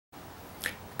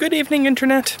Good evening,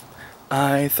 Internet.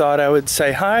 I thought I would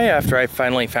say hi after I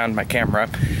finally found my camera.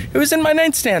 It was in my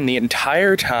nightstand the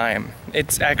entire time.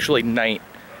 It's actually night.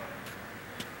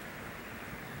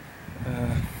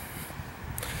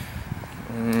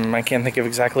 I can't think of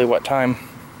exactly what time.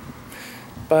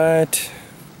 But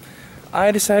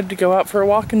I decided to go out for a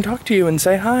walk and talk to you and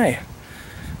say hi.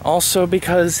 Also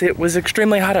because it was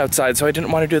extremely hot outside, so I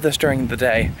didn't want to do this during the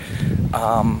day.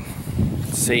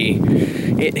 Let's see.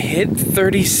 It hit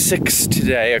 36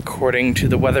 today, according to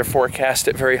the weather forecast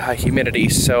at very high humidity.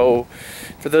 So,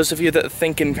 for those of you that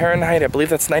think in Fahrenheit, I believe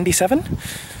that's 97.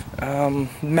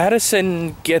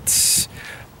 Madison gets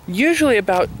usually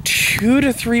about 2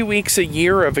 to 3 weeks a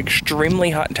year of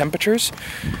extremely hot temperatures.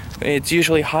 It's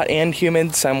usually hot and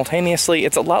humid simultaneously.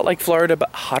 It's a lot like Florida, but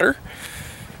hotter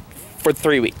for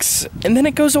 3 weeks. And then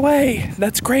it goes away.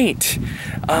 That's great.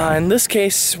 In this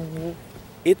case,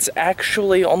 it's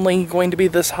actually only going to be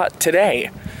this hot today.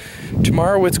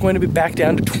 Tomorrow it's going to be back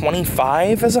down to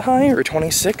 25 as a high, or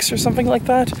 26 or something like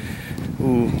that.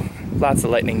 Ooh, lots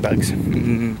of lightning bugs.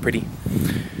 Pretty.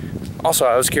 Also,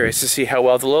 I was curious to see how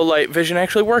well the low light vision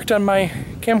actually worked on my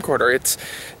camcorder. It's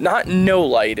not no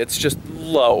light, it's just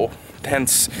low.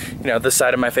 Hence, you know, this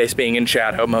side of my face being in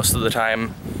shadow most of the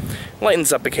time.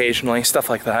 Lightens up occasionally, stuff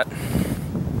like that.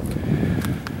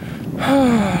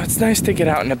 It's nice to get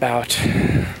out and about.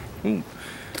 Ooh,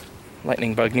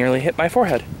 lightning bug nearly hit my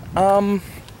forehead. Let's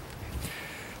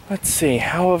see,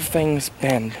 how have things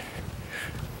been?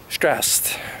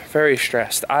 Stressed. Very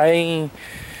stressed. I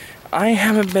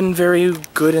haven't been very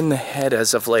good in the head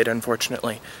as of late,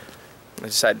 unfortunately. I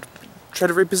decided to try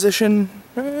to reposition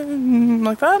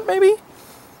like that, maybe?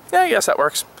 Yeah, I guess that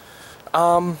works.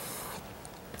 As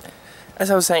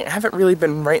I was saying, I haven't really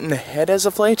been right in the head as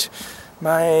of late.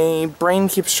 My brain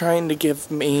keeps trying to give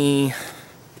me,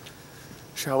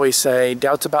 shall we say,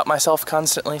 doubts about myself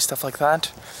constantly, stuff like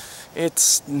that.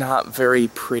 It's not very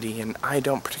pretty, and I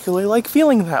don't particularly like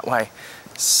feeling that way.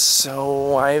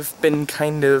 So I've been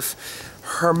kind of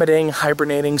hermiting,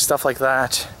 hibernating, stuff like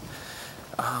that.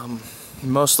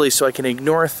 Mostly so I can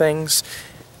ignore things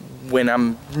when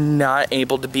I'm not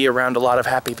able to be around a lot of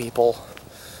happy people.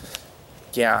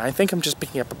 Yeah, I think I'm just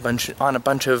picking up a bunch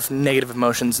of negative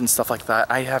emotions and stuff like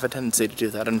that. I have a tendency to do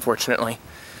that, unfortunately.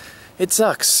 It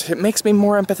sucks. It makes me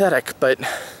more empathetic, but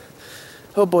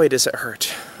oh boy, does it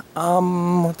hurt.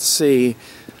 Let's see.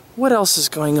 What else is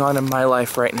going on in my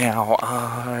life right now?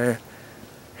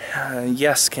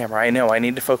 Yes, camera, I know. I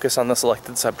need to focus on the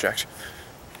selected subject.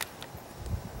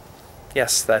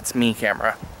 Yes, that's me,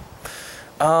 camera.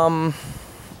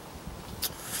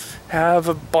 Have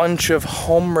a bunch of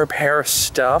home repair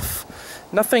stuff.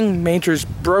 Nothing major's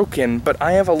broken, but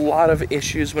I have a lot of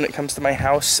issues when it comes to my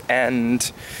house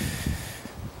and,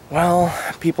 well,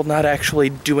 people not actually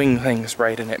doing things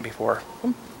right in it before.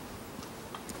 Hold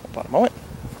on a moment.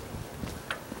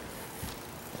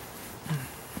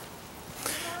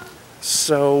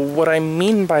 So what I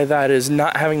mean by that is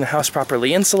not having the house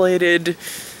properly insulated,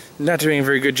 not doing a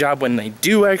very good job when they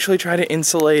do actually try to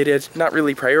insulate it, not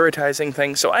really prioritizing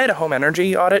things. So I had a home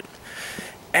energy audit,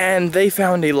 and they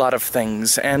found a lot of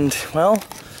things. And, well,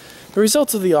 the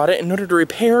results of the audit, in order to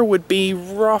repair, would be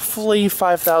roughly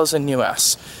 $5,000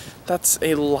 US. That's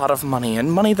a lot of money,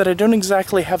 and money that I don't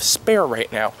exactly have spare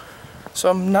right now.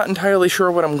 So I'm not entirely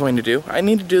sure what I'm going to do. I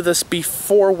need to do this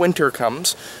before winter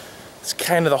comes. It's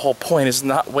kind of the whole point, is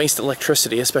not waste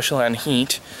electricity, especially on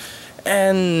heat.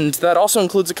 And that also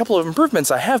includes a couple of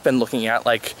improvements I have been looking at,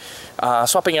 like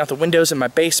swapping out the windows in my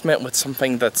basement with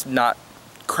something that's not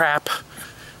crap,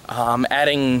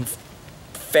 adding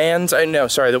fans. No,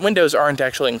 sorry, the windows aren't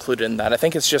actually included in that. I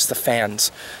think it's just the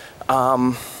fans.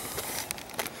 Go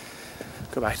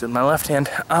back to my left hand.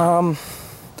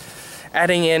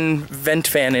 Adding in vent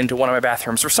fan into one of my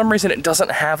bathrooms. For some reason, it doesn't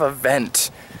have a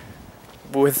vent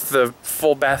with the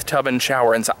full bathtub and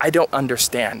shower, and so I don't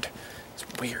understand. It's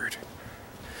weird.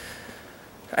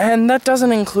 And that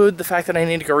doesn't include the fact that I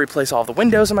need to go replace all the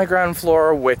windows on my ground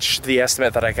floor, which the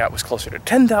estimate that I got was closer to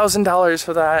 $10,000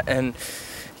 for that, and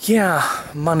yeah,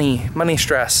 money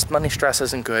stress. Money stress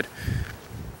isn't good.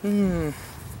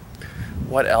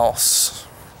 What else?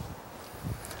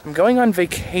 I'm going on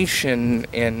vacation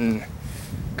in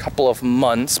a couple of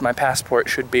months. My passport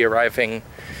should be arriving.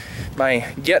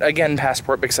 My yet again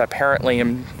passport, because I apparently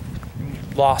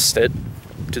lost it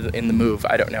in the move.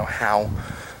 I don't know how.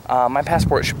 My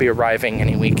passport should be arriving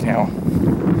any week now.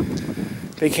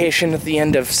 Vacation at the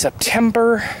end of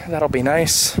September. That'll be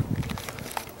nice.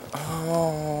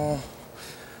 Oh.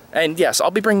 And yes, I'll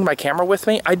be bringing my camera with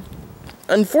me.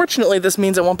 Unfortunately, this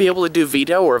means I won't be able to do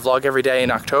video or vlog every day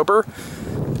in October.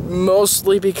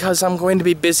 mostly because I'm going to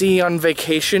be busy on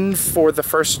vacation for the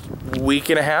first week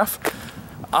and a half.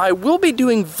 I will be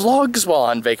doing vlogs while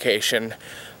on vacation.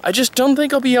 I just don't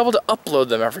think I'll be able to upload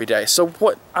them every day. So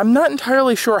I'm not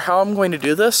entirely sure how I'm going to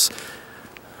do this.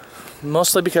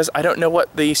 Mostly because I don't know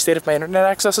what the state of my internet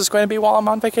access is going to be while I'm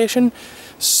on vacation.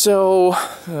 So,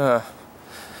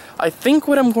 I think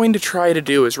what I'm going to try to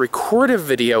do is record a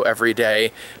video every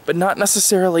day, but not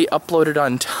necessarily upload it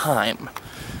on time.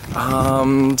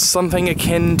 Something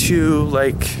akin to,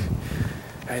 like,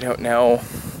 I don't know,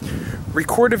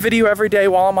 record a video every day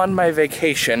while I'm on my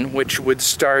vacation, which would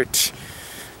start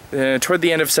toward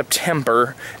the end of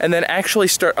September, and then actually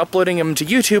start uploading them to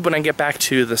YouTube when I get back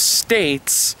to the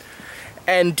States,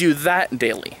 and do that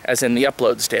daily, as in the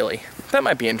uploads daily. That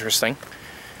might be interesting.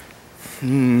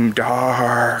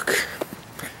 Dark.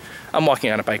 I'm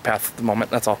walking on a bike path at the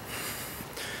moment, that's all.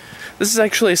 This is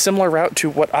actually a similar route to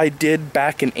what I did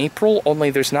back in April, only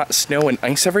there's not snow and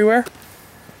ice everywhere.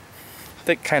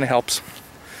 That kind of helps.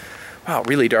 Wow,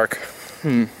 really dark.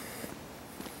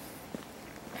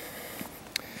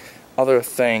 Other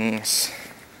things.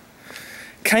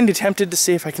 Kind of tempted to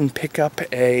see if I can pick up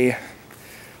a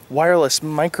wireless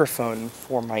microphone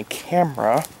for my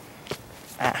camera.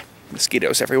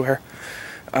 Mosquitoes everywhere.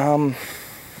 I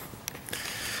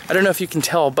don't know if you can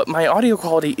tell, but my audio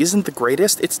quality isn't the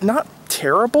greatest. It's not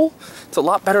terrible. It's a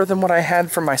lot better than what I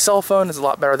had from my cell phone. It's a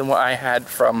lot better than what I had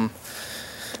from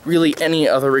really any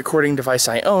other recording device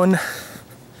I own.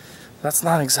 That's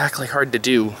not exactly hard to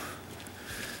do.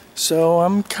 So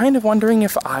I'm kind of wondering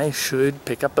if I should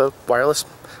pick up a wireless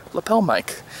lapel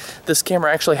mic. This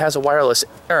camera actually has a wireless,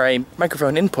 or a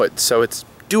microphone input, so it's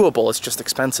doable, it's just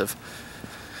expensive.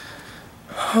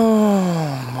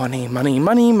 Oh, money, money,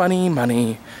 money, money,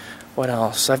 money. What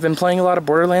else? I've been playing a lot of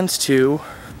Borderlands 2.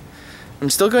 I'm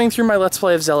still going through my Let's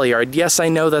Play of Zelliard. Yes, I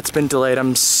know that's been delayed.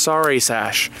 I'm sorry,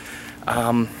 Sash.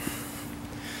 I'm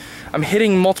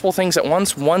hitting multiple things at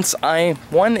once.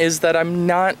 One is that I'm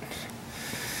not...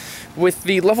 With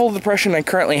the level of depression I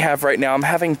currently have right now, I'm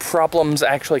having problems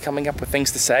actually coming up with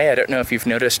things to say. I don't know if you've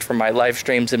noticed from my live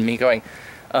streams and me going,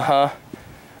 yeah,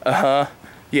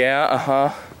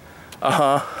 yeah,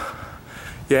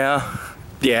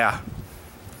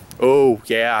 oh,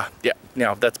 yeah,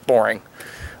 no, that's boring.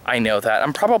 I know that.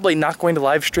 I'm probably not going to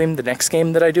live stream the next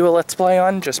game that I do a Let's Play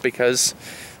on, just because,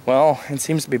 well, it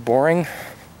seems to be boring.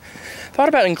 Thought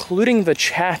about including the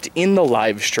chat in the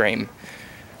live stream.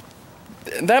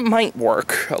 That might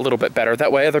work a little bit better.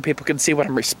 That way other people can see what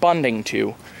I'm responding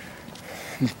to.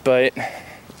 But,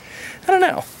 I don't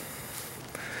know.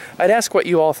 I'd ask what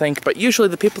you all think, but usually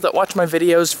the people that watch my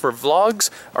videos for vlogs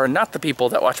are not the people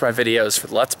that watch my videos for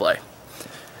the Let's Play.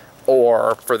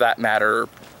 Or, for that matter,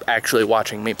 actually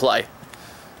watching me play.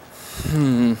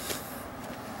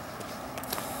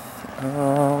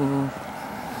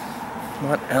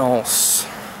 What else?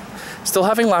 Still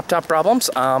having laptop problems.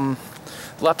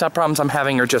 Laptop problems I'm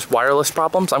having are just wireless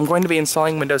problems. I'm going to be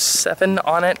installing Windows 7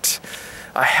 on it.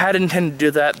 I had intended to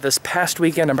do that this past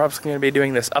weekend. I'm probably going to be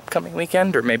doing this upcoming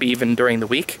weekend, or maybe even during the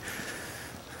week.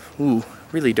 Ooh,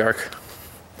 really dark.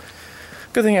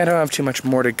 Good thing I don't have too much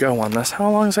more to go on this.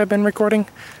 How long has I been recording?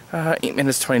 8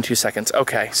 minutes, 22 seconds.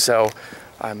 Okay, so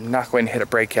I'm not going to hit a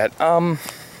break yet.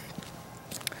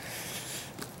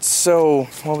 So,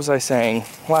 what was I saying?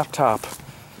 Laptop.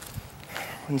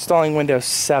 Installing Windows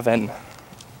 7.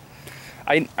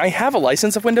 I have a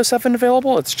license of Windows 7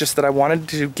 available, it's just that I wanted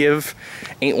to give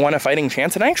 8.1 a fighting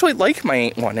chance, and I actually like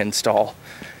my 8.1 install.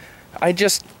 I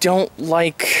just don't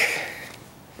like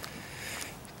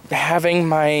having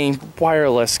my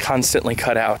wireless constantly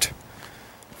cut out.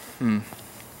 So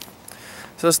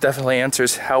this definitely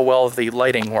answers how well the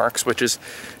lighting works, which is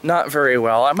not very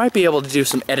well. I might be able to do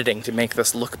some editing to make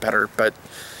this look better, but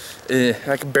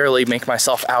I can barely make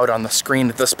myself out on the screen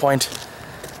at this point.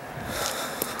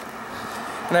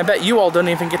 And I bet you all don't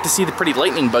even get to see the pretty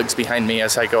lightning bugs behind me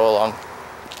as I go along.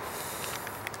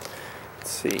 Let's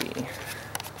see.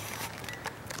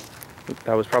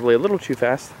 That was probably a little too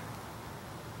fast.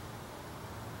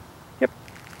 Yep,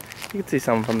 you can see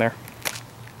some from there.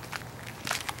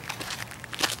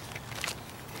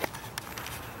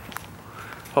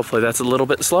 Hopefully that's a little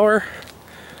bit slower.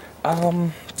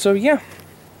 So yeah.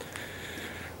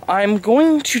 I'm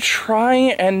going to try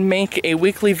and make a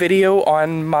weekly video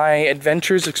on my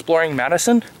adventures exploring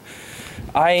Madison.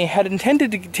 I had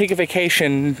intended to take a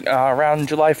vacation around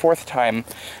July 4th time,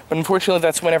 but unfortunately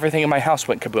that's when everything in my house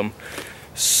went kaboom.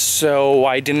 So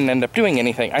I didn't end up doing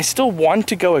anything. I still want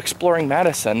to go exploring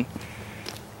Madison.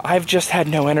 I've just had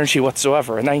no energy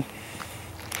whatsoever, and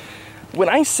When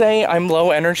I say I'm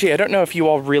low energy, I don't know if you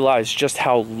all realize just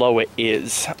how low it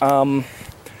is.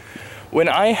 When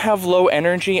I have low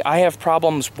energy, I have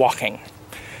problems walking.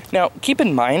 Now, keep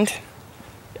in mind,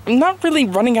 I'm not really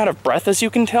running out of breath, as you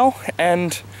can tell,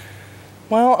 and,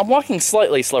 well, I'm walking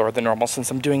slightly slower than normal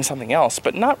since I'm doing something else,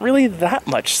 but not really that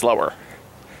much slower.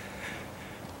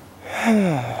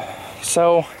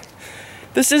 So,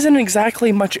 this isn't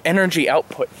exactly much energy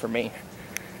output for me.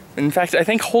 In fact, I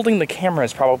think holding the camera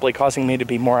is probably causing me to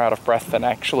be more out of breath than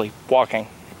actually walking.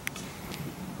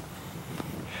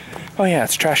 Oh yeah,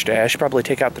 it's trash day. I should probably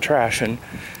take out the trash and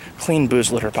clean Boo's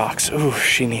litter box. Ooh,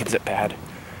 she needs it bad.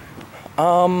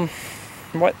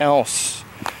 What else?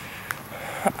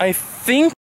 I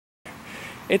think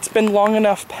it's been long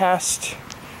enough past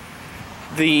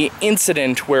the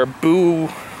incident where Boo,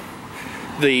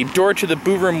 the door to the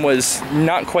Boo room was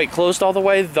not quite closed all the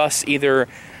way, thus either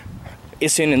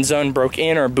Isun and Zone broke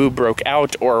in, or Boo broke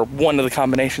out, or one of the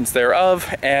combinations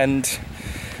thereof, and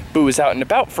Boo was out and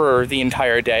about for the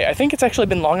entire day. I think it's actually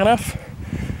been long enough.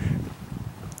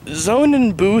 Zone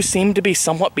and Boo seem to be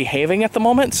somewhat behaving at the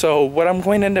moment, so what I'm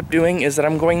going to end up doing is that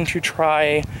I'm going to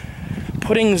try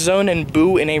putting Zone and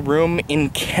Boo in a room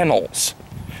in kennels,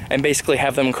 and basically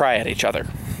have them cry at each other.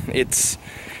 It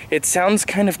sounds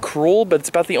kind of cruel, but it's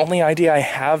about the only idea I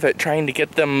have at trying to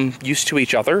get them used to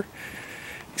each other.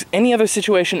 Any other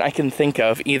situation I can think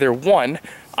of, either one,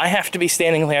 I have to be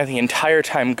standing there the entire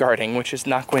time guarding, which is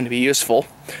not going to be useful,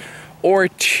 or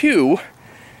two,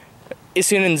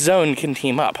 Isun and Zone can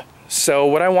team up. So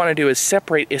what I want to do is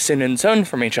separate Isun and Zone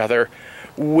from each other,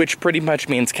 which pretty much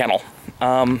means kennel.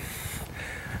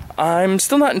 I'm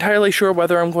still not entirely sure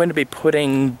whether I'm going to be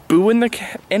putting Boo in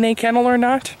a kennel or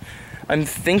not. I'm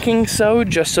thinking so,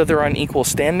 just so they're on equal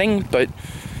standing, but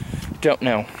don't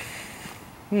know.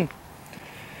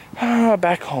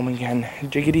 Back home again.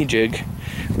 Jiggity jig.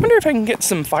 I wonder if I can get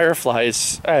some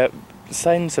fireflies,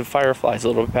 signs of fireflies a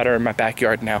little bit better in my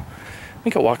backyard now. I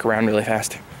think I'll walk around really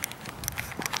fast.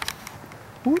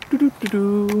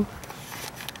 Ooh-doo-doo-doo-doo.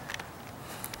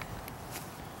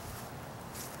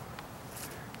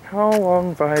 How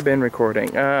long have I been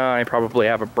recording? I probably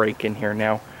have a break in here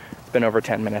now. It's been over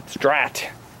 10 minutes.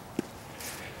 Drat!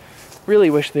 Really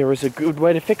wish there was a good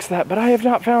way to fix that, but I have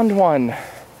not found one.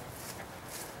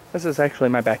 This is actually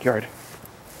my backyard.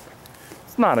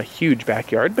 It's not a huge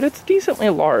backyard, but it's decently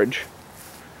large.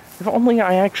 If only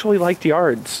I actually liked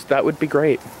yards, that would be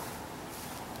great.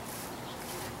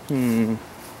 Yeah,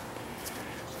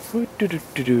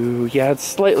 it's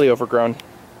slightly overgrown.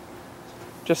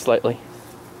 Just slightly.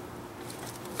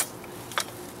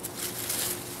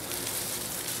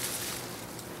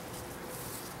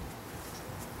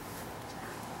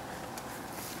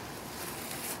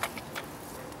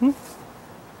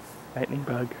 Lightning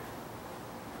bug.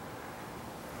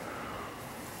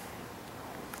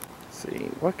 Let's see,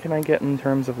 what can I get in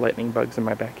terms of lightning bugs in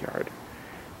my backyard?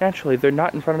 Naturally, they're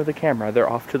not in front of the camera, they're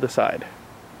off to the side.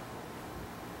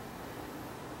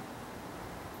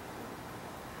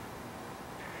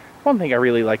 One thing I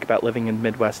really like about living in the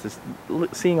Midwest is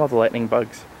seeing all the lightning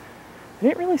bugs. I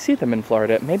didn't really see them in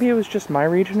Florida. Maybe it was just my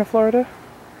region of Florida?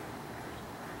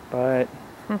 But,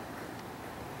 oh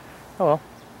well.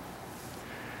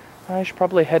 I should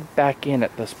probably head back in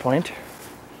at this point.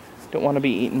 Don't want to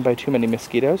be eaten by too many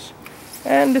mosquitoes.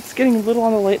 And it's getting a little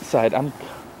on the late side. I'm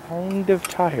kind of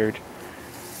tired.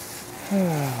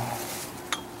 I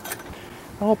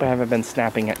hope I haven't been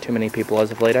snapping at too many people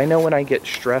as of late. I know when I get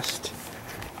stressed,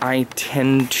 I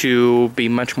tend to be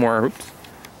much more... Oops.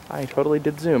 I totally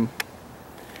did zoom.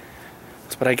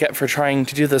 That's what I get for trying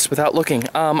to do this without looking.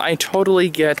 I totally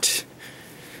get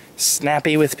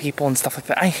snappy with people and stuff like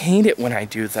that. I hate it when I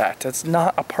do that. That's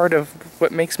not a part of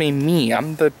what makes me me.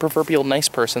 I'm the proverbial nice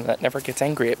person that never gets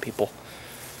angry at people.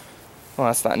 Well,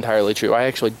 that's not entirely true. I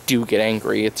actually do get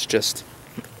angry. It's just...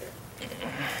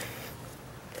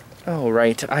 Oh,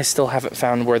 right. I still haven't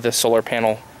found where the solar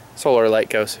light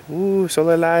goes. Ooh,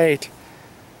 solar light.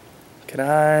 Can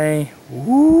I...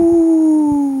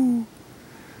 Ooh.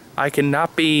 I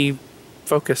cannot be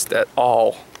focused at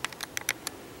all.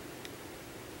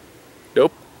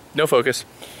 Nope. No focus.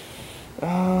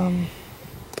 Yeah,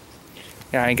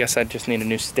 I guess I just need a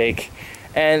new stake.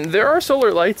 And there are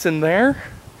solar lights in there.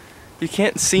 You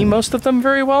can't see most of them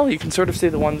very well. You can sort of see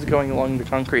the ones going along the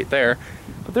concrete there.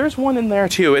 But there's one in there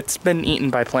too. It's been eaten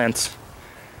by plants.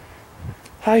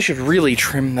 I should really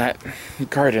trim that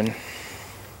garden.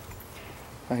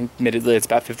 Admittedly, it's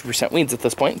about 50% weeds at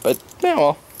this point, but yeah,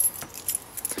 well.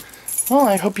 Well,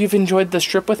 I hope you've enjoyed this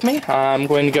trip with me. I'm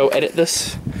going to go edit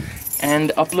this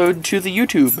and upload to the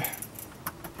YouTube.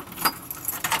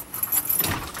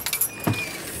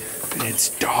 it's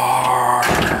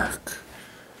dark.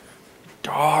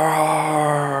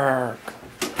 Dark.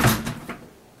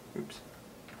 Oops.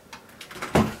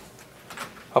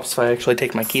 Helps if I actually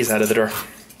take my keys out of the door.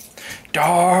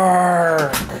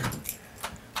 Dark.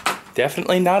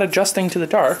 Definitely not adjusting to the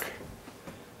dark.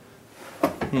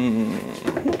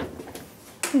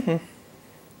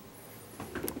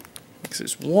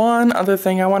 There's one other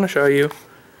thing I want to show you.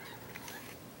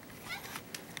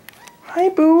 Hi,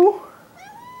 Boo.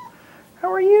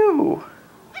 How are you?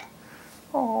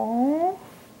 Aww.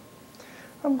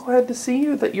 I'm glad to see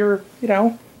you, that you're, you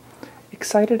know,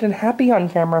 excited and happy on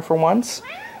camera for once.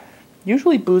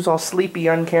 Usually Boo's all sleepy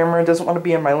on camera, doesn't want to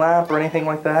be in my lap or anything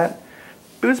like that.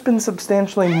 Boo's been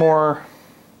substantially more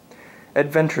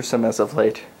adventuresome as of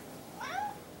late.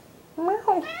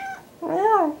 Meow.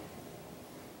 Meow.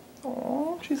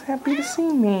 Oh, she's happy to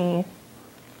see me.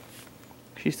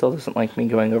 She still doesn't like me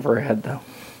going over her head, though.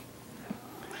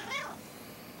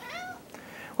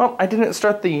 Well, I didn't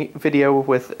start the video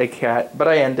with a cat, but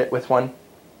I end it with one.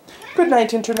 Good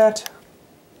night, Internet.